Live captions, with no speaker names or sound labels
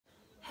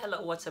Hello,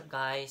 what's up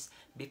guys?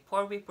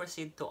 Before we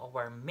proceed to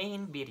our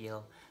main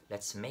video,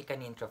 let's make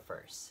an intro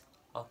first,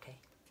 okay?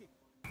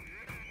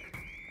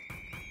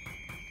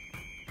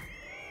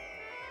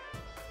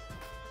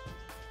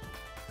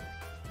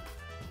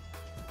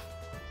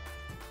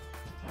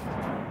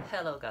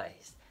 Hello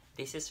guys,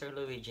 this is Sir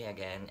Luigi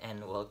again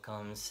and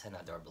welcome to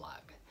another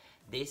vlog.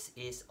 This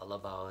is all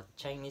about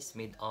Chinese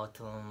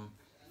Mid-Autumn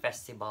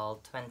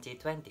Festival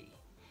 2020.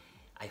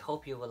 I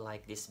hope you will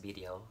like this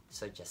video,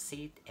 so just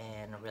sit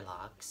and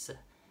relax,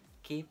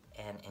 keep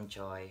and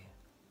enjoy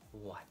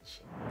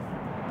watching.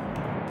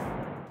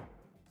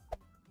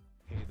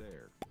 Hey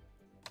there,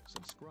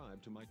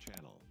 subscribe to my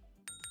channel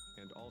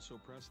and also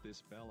press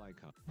this bell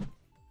icon.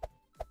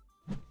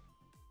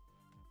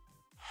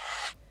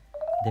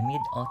 The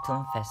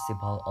Mid-Autumn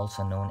Festival,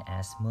 also known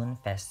as Moon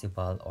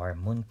Festival or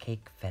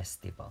Mooncake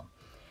Festival.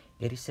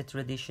 It is a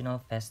traditional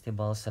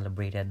festival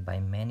celebrated by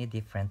many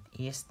different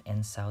East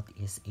and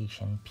Southeast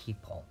Asian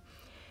people.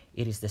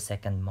 It is the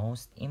second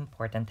most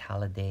important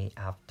holiday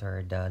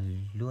after the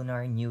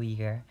Lunar New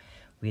Year,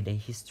 with a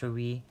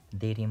history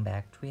dating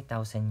back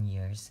 3,000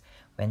 years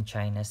when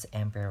China's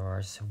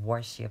emperors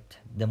worshipped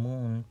the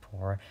moon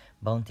for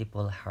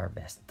bountiful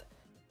harvest.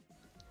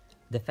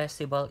 The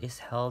festival is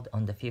held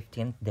on the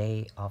 15th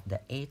day of the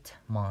 8th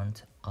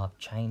month of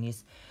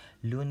Chinese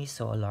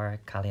Lunar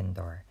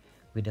Calendar,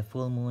 with a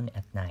full moon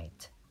at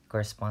night,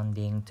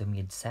 corresponding to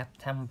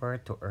mid-September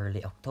to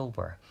early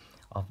October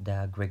of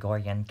the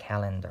Gregorian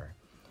calendar.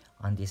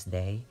 On this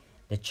day,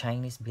 the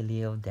Chinese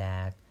believe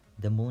that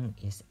the moon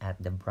is at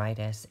the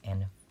brightest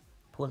and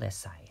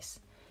fullest size,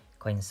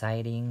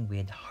 coinciding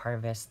with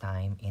harvest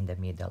time in the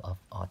middle of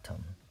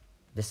autumn.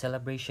 The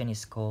celebration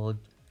is called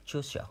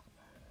Chuseok,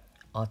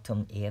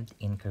 Autumn Eve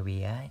in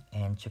Korea,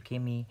 and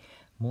Tsukimi,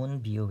 moon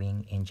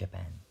viewing in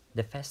Japan.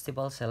 The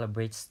festival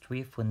celebrates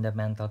three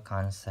fundamental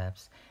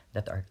concepts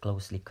that are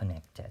closely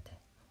connected.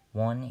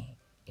 One,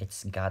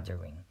 it's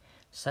gathering,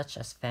 such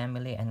as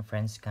family and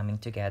friends coming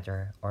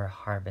together or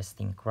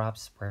harvesting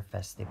crops for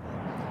festival.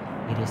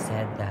 It is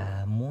said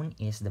the moon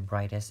is the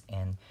brightest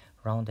and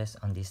roundest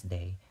on this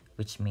day,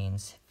 which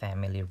means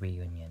family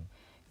reunion.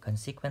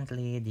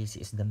 Consequently, this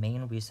is the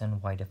main reason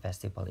why the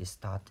festival is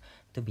thought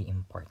to be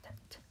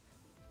important.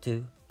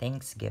 2.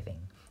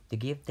 Thanksgiving, to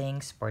give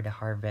thanks for the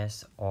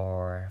harvest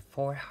or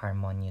for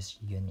harmonious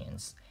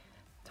unions.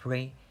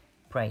 3.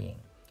 Praying,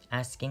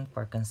 asking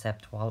for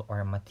conceptual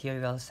or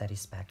material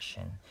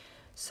satisfaction,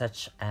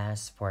 such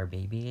as for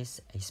babies,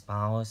 a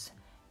spouse,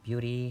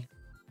 beauty,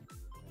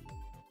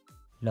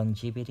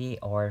 longevity,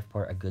 or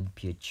for a good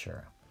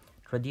future.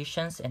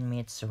 Traditions and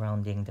myths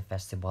surrounding the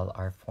festival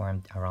are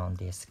formed around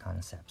these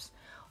concepts.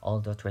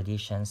 Although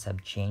traditions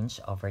have changed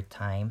over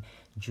time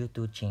due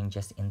to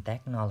changes in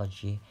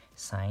technology,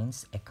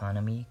 science,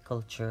 economy,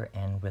 culture,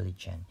 and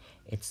religion,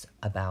 it's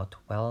about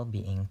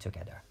well-being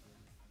together.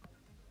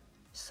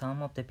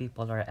 Some of the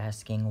people are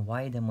asking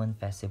why the Moon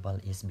Festival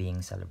is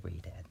being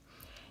celebrated.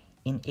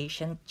 In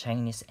ancient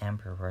Chinese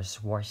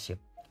emperors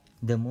worshipped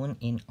the moon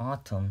in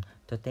autumn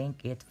to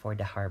thank it for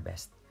the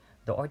harvest.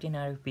 The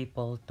ordinary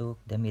people took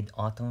the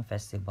Mid-Autumn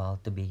Festival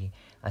to be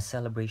a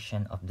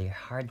celebration of their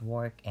hard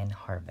work and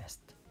harvest.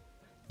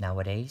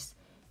 Nowadays,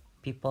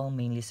 people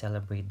mainly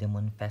celebrate the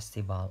Moon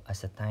Festival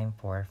as a time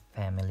for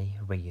family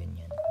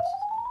reunions.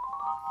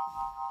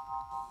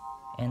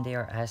 And they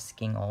are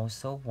asking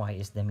also, why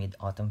is the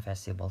Mid-Autumn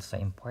Festival so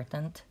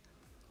important?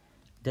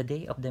 The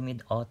day of the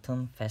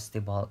Mid-Autumn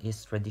Festival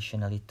is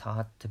traditionally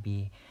thought to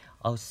be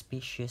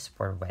auspicious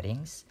for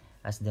weddings,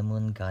 as the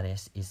moon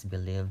goddess is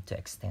believed to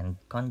extend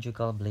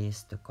conjugal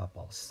bliss to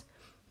couples.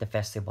 The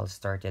festival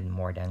started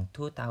more than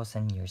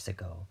 2,000 years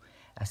ago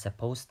as a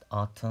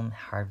post-autumn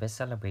harvest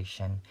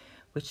celebration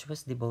which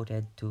was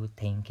devoted to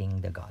thanking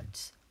the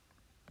gods.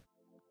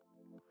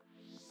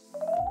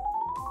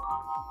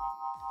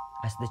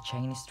 As the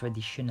Chinese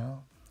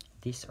traditional,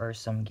 these are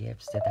some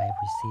gifts that I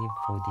received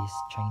for this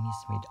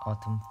Chinese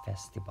Mid-Autumn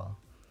Festival.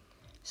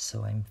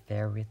 So I'm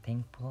very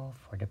thankful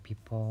for the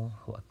people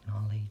who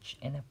acknowledge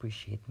and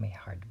appreciate my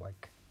hard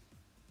work.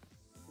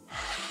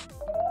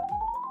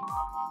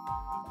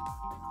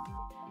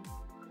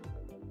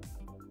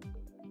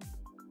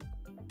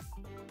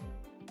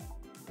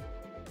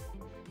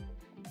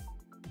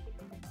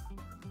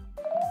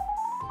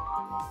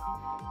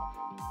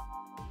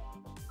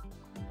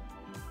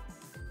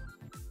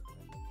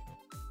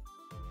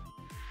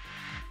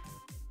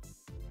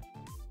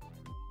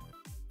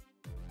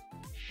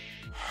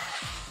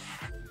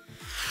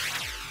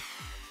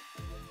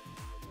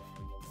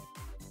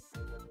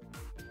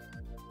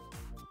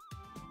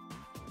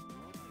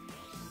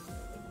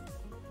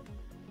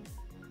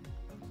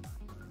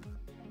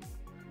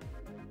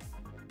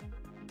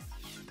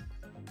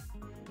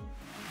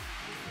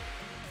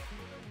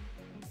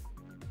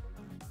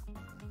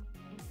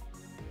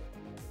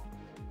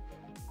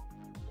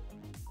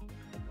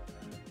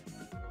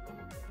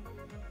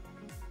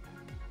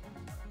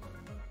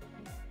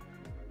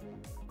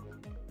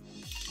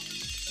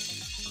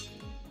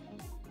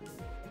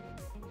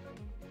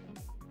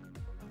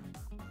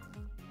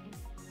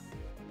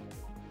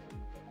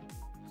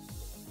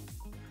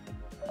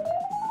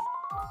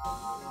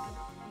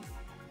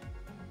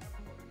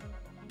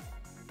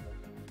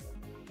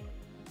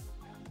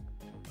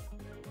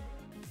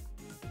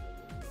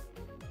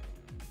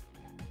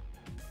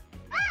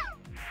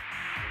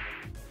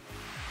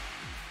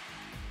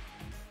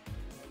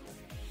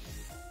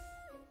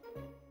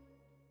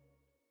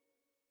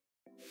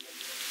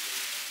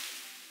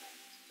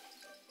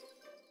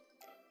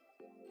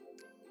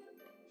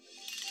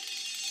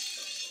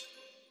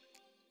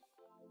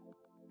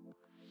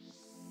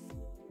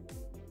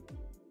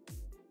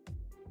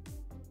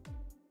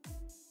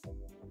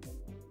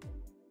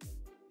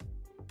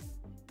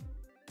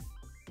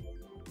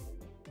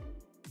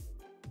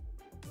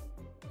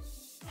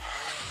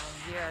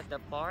 here at the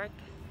park.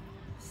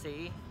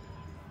 See,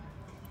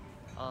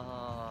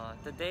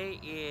 today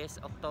is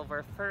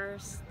October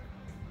 1st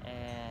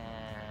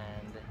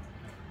and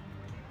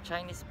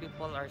Chinese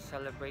people are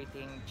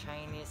celebrating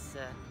Chinese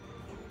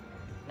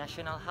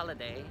national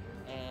holiday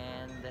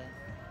and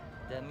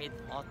the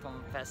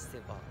Mid-Autumn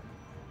Festival.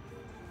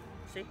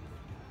 See?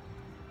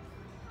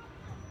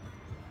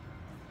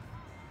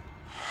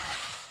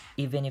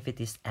 Even if it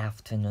is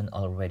afternoon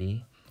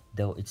already,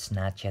 though it's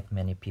not yet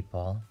many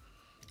people,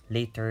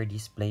 later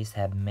this place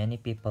have many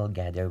people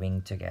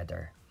gathering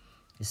together,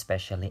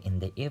 especially in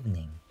the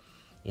evening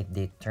if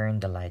they turn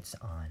the lights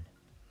on.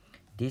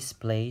 This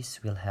place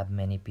will have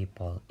many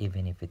people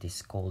even if it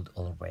is cold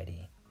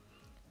already.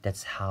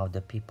 That's how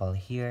the people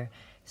here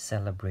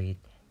celebrate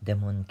the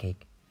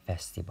Mooncake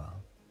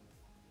Festival.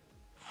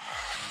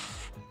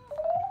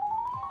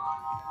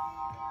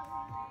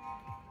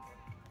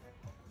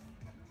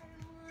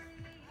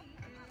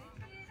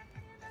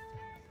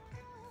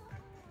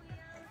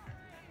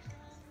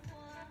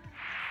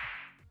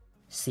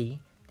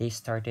 See, they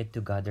started to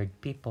gather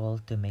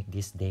people to make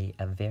this day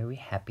a very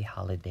happy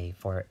holiday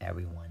for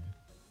everyone.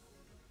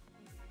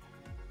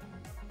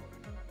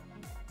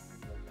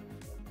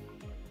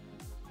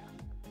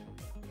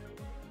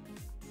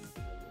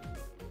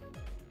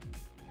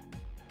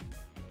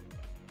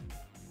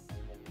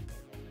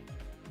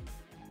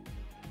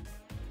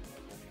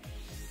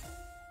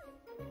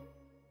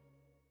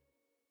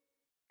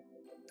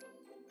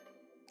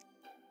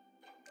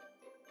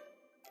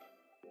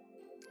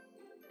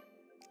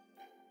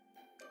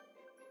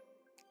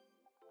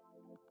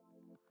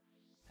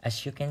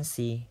 As you can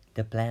see,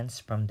 the plants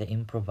from the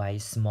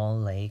improvised small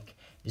lake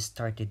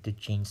started to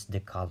change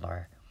the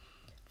color,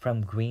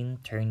 from green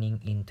turning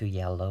into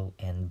yellow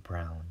and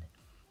brown.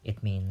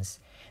 It means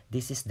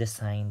this is the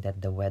sign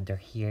that the weather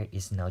here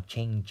is now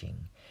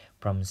changing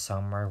from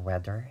summer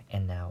weather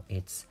and now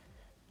it's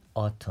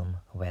autumn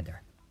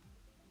weather.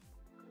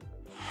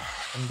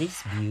 In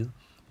this view,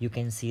 you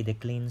can see the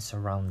clean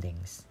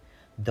surroundings,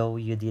 though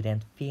you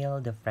didn't feel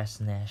the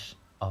freshness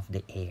of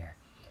the air,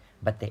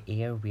 but the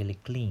air really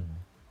clean.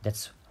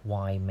 That's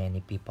why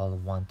many people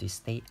want to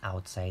stay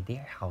outside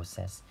their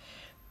houses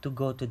to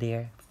go to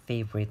their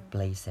favorite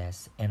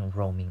places and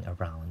roaming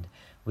around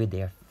with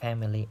their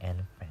family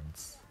and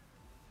friends.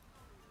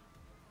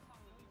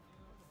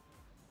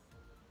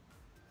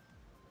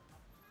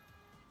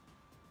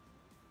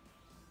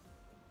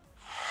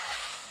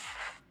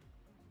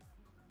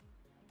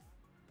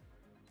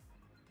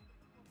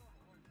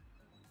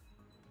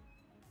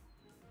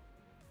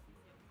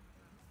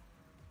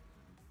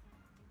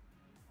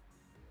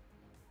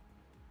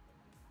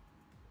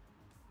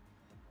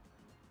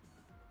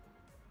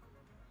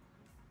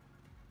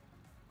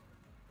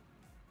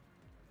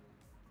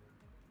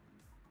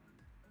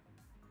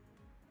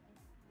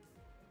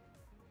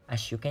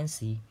 As you can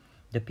see,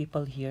 the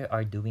people here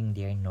are doing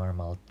their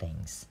normal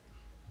things.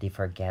 They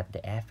forget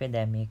the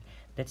epidemic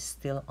that's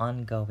still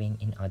ongoing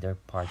in other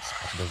parts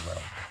of the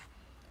world.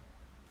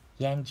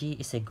 Yanji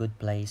is a good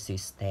place to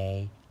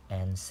stay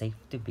and safe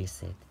to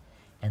visit.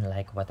 And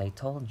like what I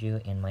told you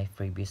in my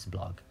previous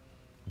blog,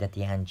 that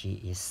Yanji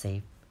is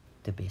safe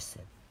to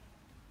visit.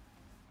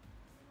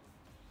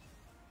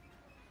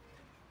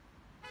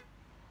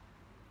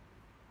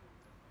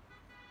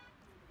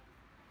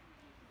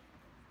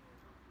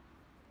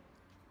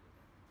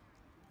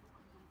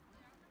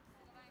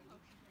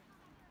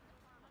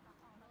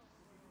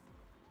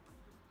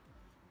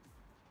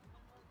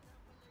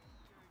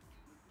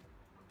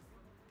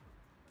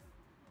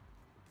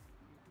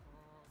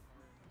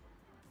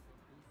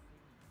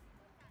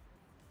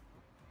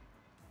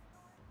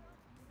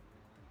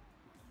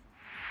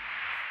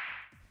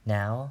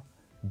 Now,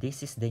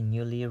 this is the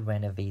newly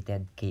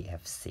renovated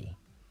KFC.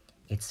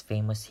 It's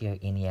famous here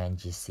in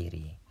Yanji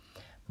City.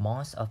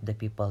 Most of the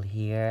people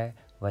here,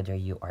 whether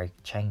you are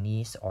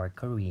Chinese or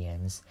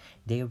Koreans,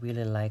 they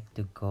really like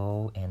to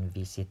go and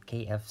visit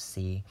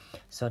KFC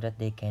so that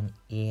they can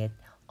eat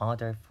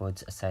other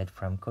foods aside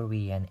from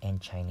Korean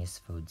and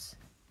Chinese foods.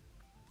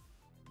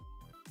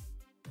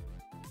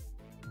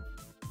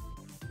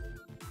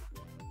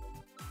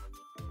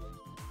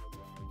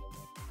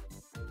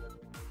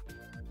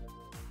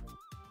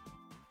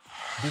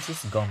 This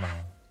is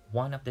Gomao,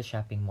 one of the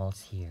shopping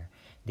malls here.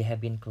 They have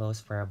been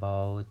closed for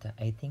about,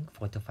 I think,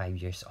 4 to 5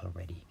 years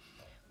already.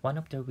 One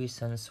of the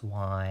reasons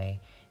why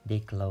they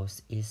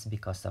closed is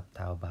because of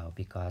Taobao,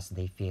 because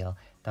they feel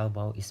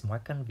Taobao is more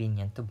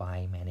convenient to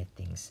buy many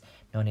things.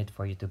 No need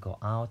for you to go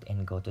out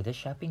and go to the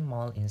shopping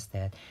mall.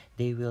 Instead,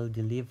 they will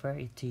deliver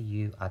it to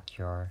you at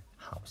your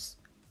house.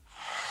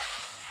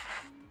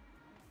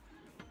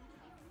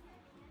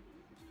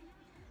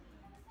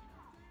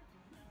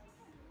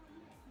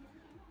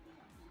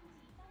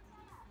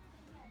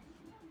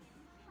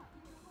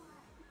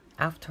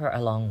 After a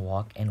long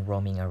walk and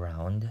roaming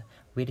around,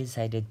 we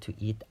decided to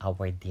eat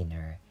our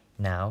dinner.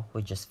 Now,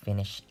 we just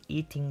finished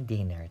eating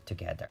dinner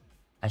together.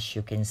 As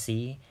you can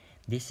see,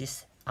 this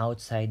is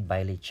outside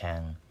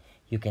Bailichang.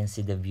 You can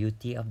see the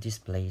beauty of this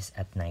place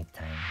at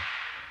nighttime.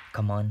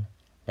 Come on,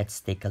 Let's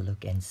take a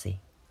look and see.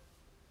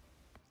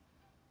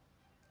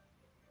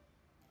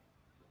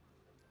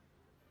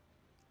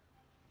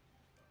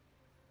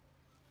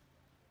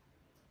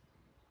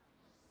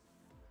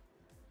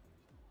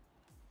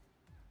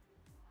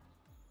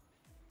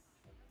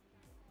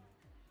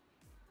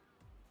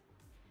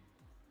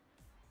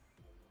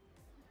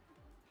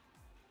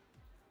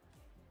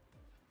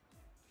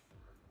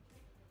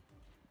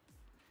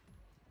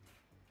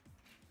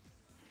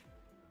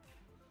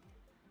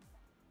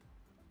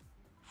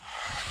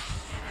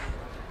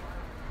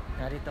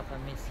 Narito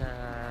kami sa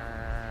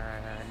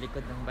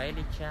likod ng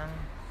Bailichang.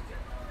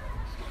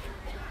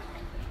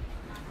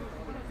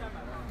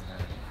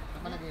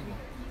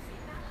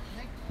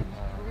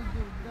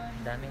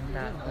 Daming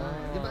tao.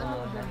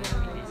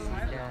 Namimili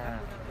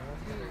sila.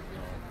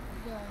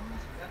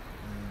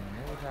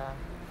 Mura.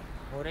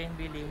 Mura yung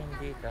bilihin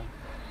dito.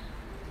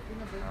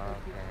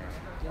 Okay.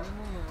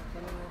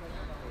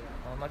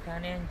 Oh,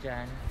 magkano yan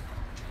dyan?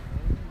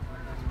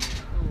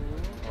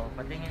 Oh,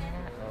 patingin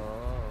nga.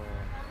 Oh.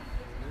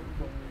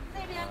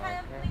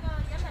 Okay.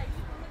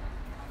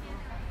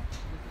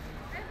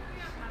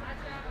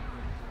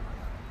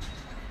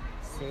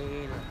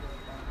 Sale.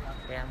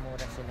 Kaya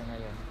mura sila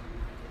ngayon.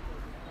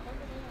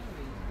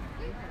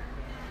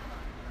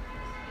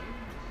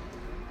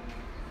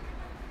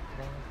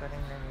 Dahil pa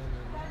rin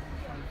namimili.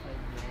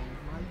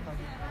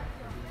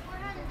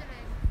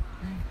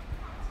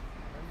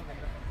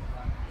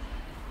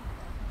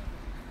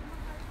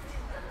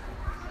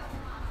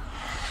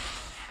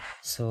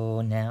 So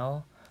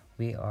now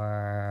we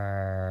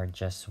are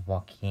just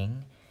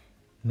walking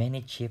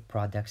many cheap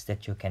products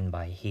that you can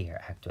buy here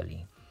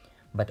actually,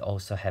 but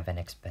also have an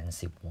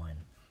expensive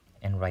one.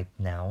 And right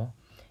now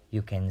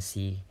you can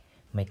see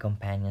my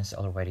companions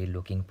already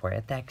looking for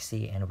a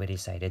taxi, and we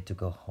decided to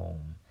go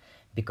home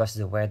because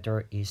the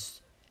weather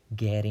is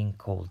getting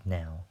cold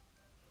now.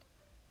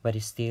 But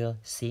still,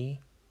 see,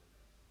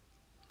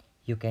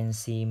 you can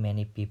see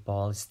many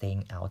people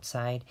staying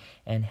outside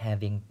and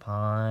having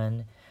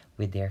fun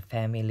with their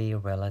family,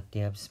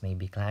 relatives,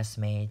 maybe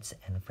classmates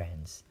and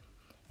friends.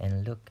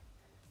 And look,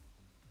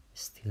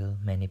 still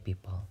many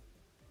people.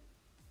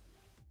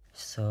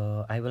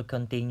 So I will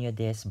continue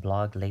this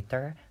vlog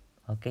later.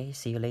 Okay,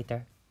 see you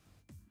later.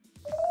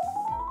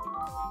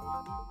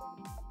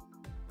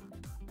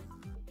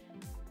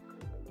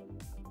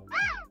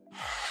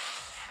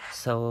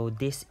 So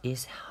this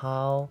is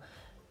how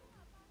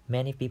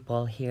many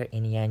people here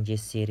in Yanji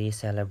City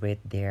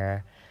celebrate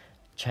their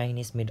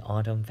Chinese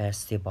Mid-Autumn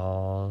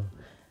Festival.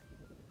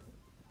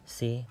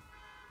 See,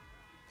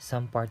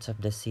 some parts of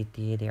the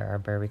city, they are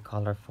very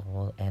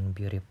colorful and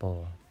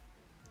beautiful.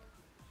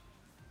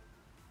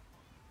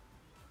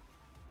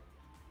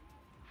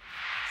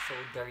 So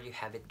there you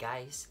have it,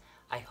 guys.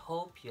 I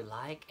hope you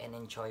like and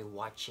enjoy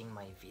watching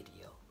my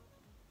video.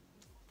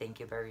 Thank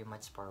you very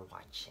much for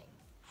watching.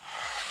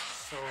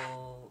 So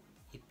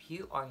if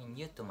you are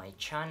new to my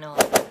channel,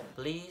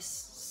 please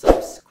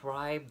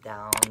subscribe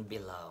down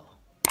below.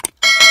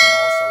 And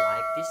also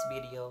like this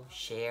video,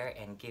 share,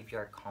 and give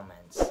your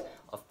comments.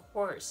 Of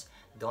course,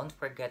 don't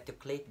forget to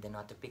click the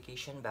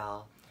notification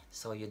bell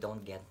so you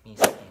don't get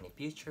missed any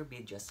future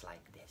videos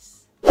like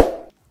this.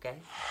 Okay?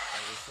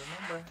 Always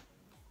remember,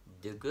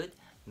 do good,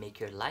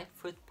 make your life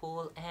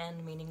fruitful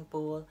and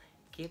meaningful,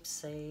 keep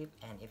safe,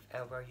 and if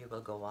ever you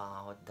will go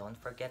out, don't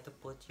forget to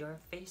put your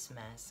face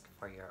mask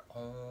for your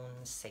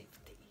own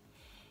safety.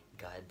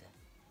 God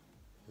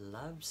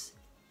loves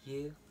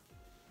you.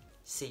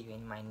 See you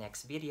in my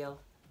next video.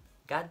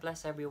 God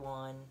bless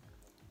everyone.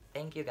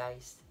 Thank you,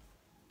 guys.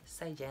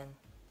 Sai Jen.